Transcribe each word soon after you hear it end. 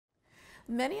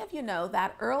Many of you know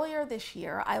that earlier this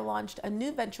year, I launched a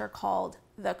new venture called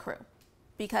The Crew,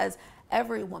 because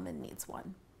every woman needs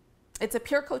one. It's a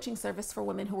peer coaching service for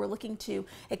women who are looking to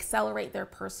accelerate their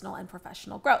personal and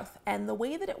professional growth. And the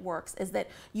way that it works is that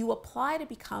you apply to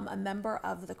become a member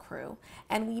of The Crew,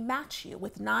 and we match you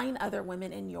with 9 other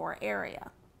women in your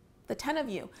area. The 10 of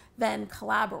you then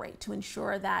collaborate to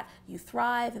ensure that you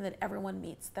thrive and that everyone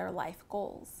meets their life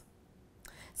goals.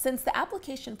 Since the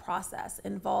application process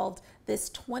involved this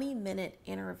 20-minute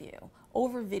interview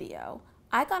over video,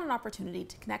 I got an opportunity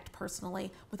to connect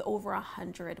personally with over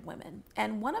 100 women.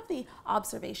 And one of the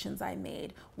observations I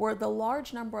made were the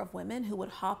large number of women who would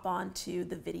hop onto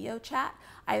the video chat,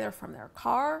 either from their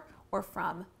car or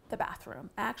from the bathroom.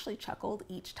 I actually chuckled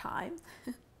each time.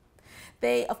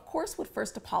 They, of course, would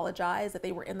first apologize that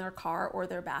they were in their car or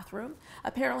their bathroom.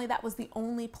 Apparently, that was the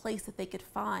only place that they could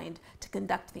find to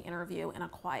conduct the interview in a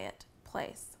quiet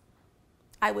place.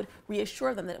 I would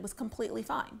reassure them that it was completely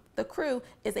fine. The Crew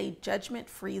is a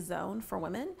judgment-free zone for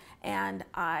women, and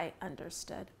I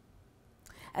understood.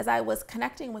 As I was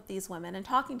connecting with these women and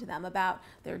talking to them about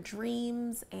their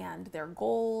dreams and their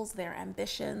goals, their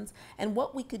ambitions, and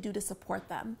what we could do to support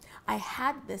them, I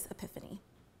had this epiphany.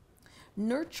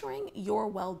 Nurturing your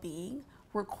well-being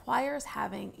requires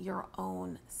having your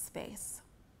own space.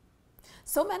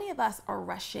 So many of us are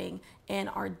rushing in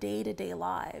our day-to-day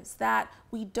lives that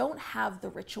we don't have the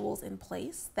rituals in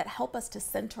place that help us to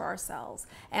center ourselves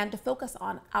and to focus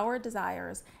on our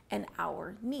desires and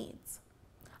our needs.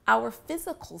 Our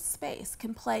physical space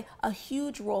can play a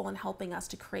huge role in helping us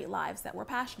to create lives that we're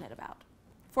passionate about.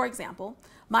 For example,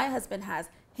 my husband has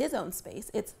his own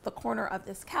space. It's the corner of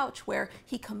this couch where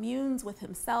he communes with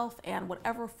himself and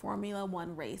whatever Formula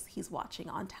One race he's watching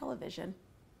on television.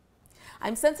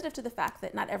 I'm sensitive to the fact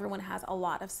that not everyone has a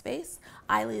lot of space.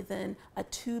 I live in a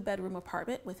 2-bedroom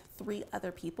apartment with 3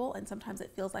 other people, and sometimes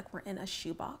it feels like we're in a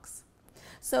shoebox.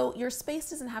 So your space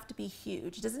doesn't have to be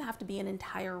huge. It doesn't have to be an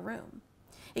entire room.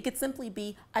 It could simply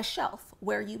be a shelf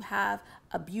where you have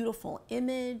a beautiful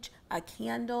image, a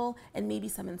candle, and maybe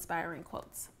some inspiring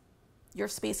quotes. Your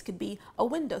space could be a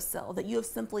windowsill that you have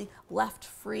simply left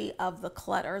free of the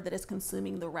clutter that is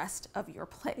consuming the rest of your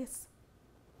place.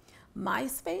 My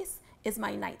space is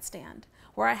my nightstand,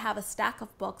 where I have a stack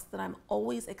of books that I'm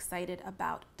always excited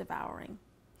about devouring.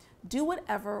 Do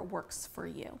whatever works for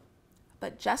you,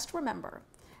 but just remember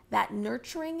that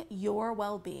nurturing your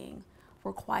well-being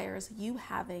requires you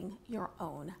having your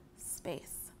own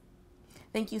space.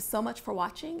 Thank you so much for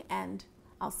watching, and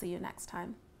I'll see you next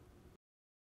time.